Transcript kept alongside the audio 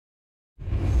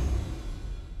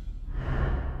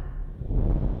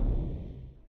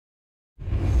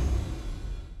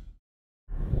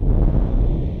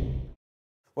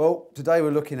Well, today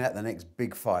we're looking at the next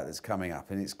big fight that's coming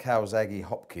up, and it's Calzaghe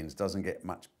Hopkins. Doesn't get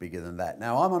much bigger than that.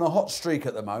 Now, I'm on a hot streak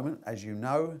at the moment, as you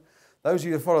know. Those of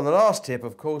you who follow the last tip,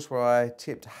 of course, where I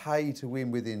tipped Hay to win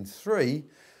within 3,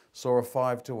 saw a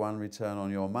 5-1 return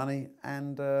on your money.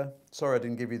 And sorry I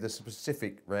didn't give you the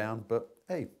specific round, but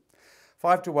hey,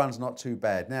 5-1's not too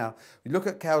bad. Now, we look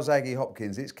at Calzaghe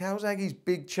Hopkins. It's Calzaghe's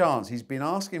big chance. He's been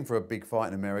asking for a big fight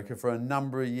in America for a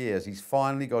number of years. He's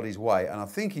finally got his way, and I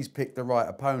think he's picked the right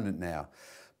opponent now.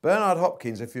 Bernard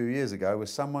Hopkins a few years ago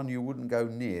was someone you wouldn't go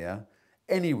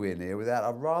anywhere near,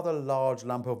 without a rather large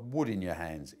lump of wood in your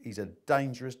hands. He's a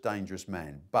dangerous, dangerous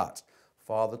man. But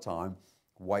Father Time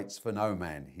waits for no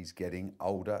man. He's getting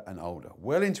older and older.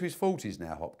 Well into his 40s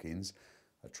now, Hopkins.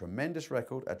 A tremendous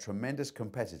record, a tremendous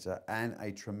competitor, and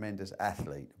a tremendous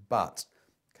athlete. But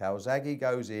Calzaghe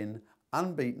goes in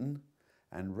unbeaten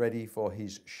and ready for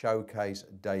his showcase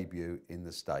debut in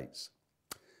the States.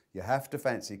 You have to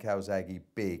fancy Calzaghe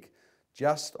big,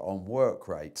 just on work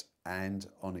rate and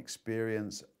on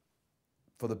experience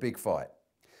for the big fight.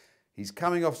 He's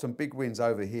coming off some big wins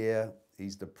over here.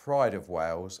 He's the pride of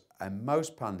Wales, and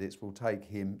most pundits will take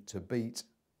him to beat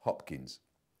Hopkins.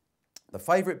 The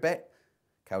favourite bet,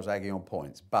 Calzaghe on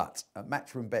points, but at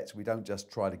Matchroom Bets we don't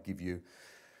just try to give you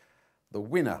the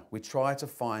winner, we try to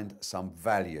find some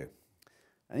value.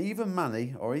 And even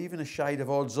money, or even a shade of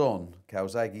odds on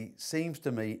Calzaghe, seems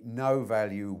to me no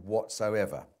value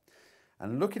whatsoever.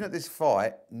 And looking at this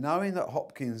fight, knowing that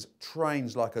Hopkins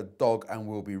trains like a dog and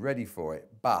will be ready for it,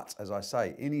 but as I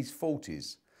say, in his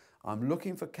 40s, I'm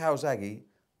looking for Calzaghe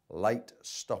late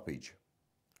stoppage.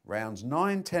 Rounds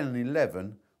 9, 10 and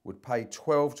 11 would pay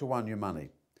 12-1 your money.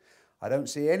 I don't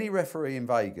see any referee in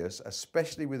Vegas,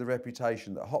 especially with the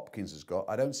reputation that Hopkins has got,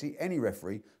 I don't see any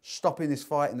referee stopping this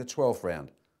fight in the 12th round.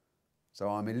 So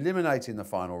I'm eliminating the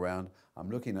final round.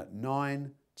 I'm looking at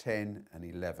 9, 10 and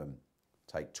 11.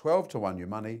 Take 12-1 your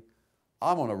money.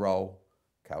 I'm on a roll.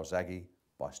 Calzaghe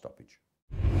by stoppage.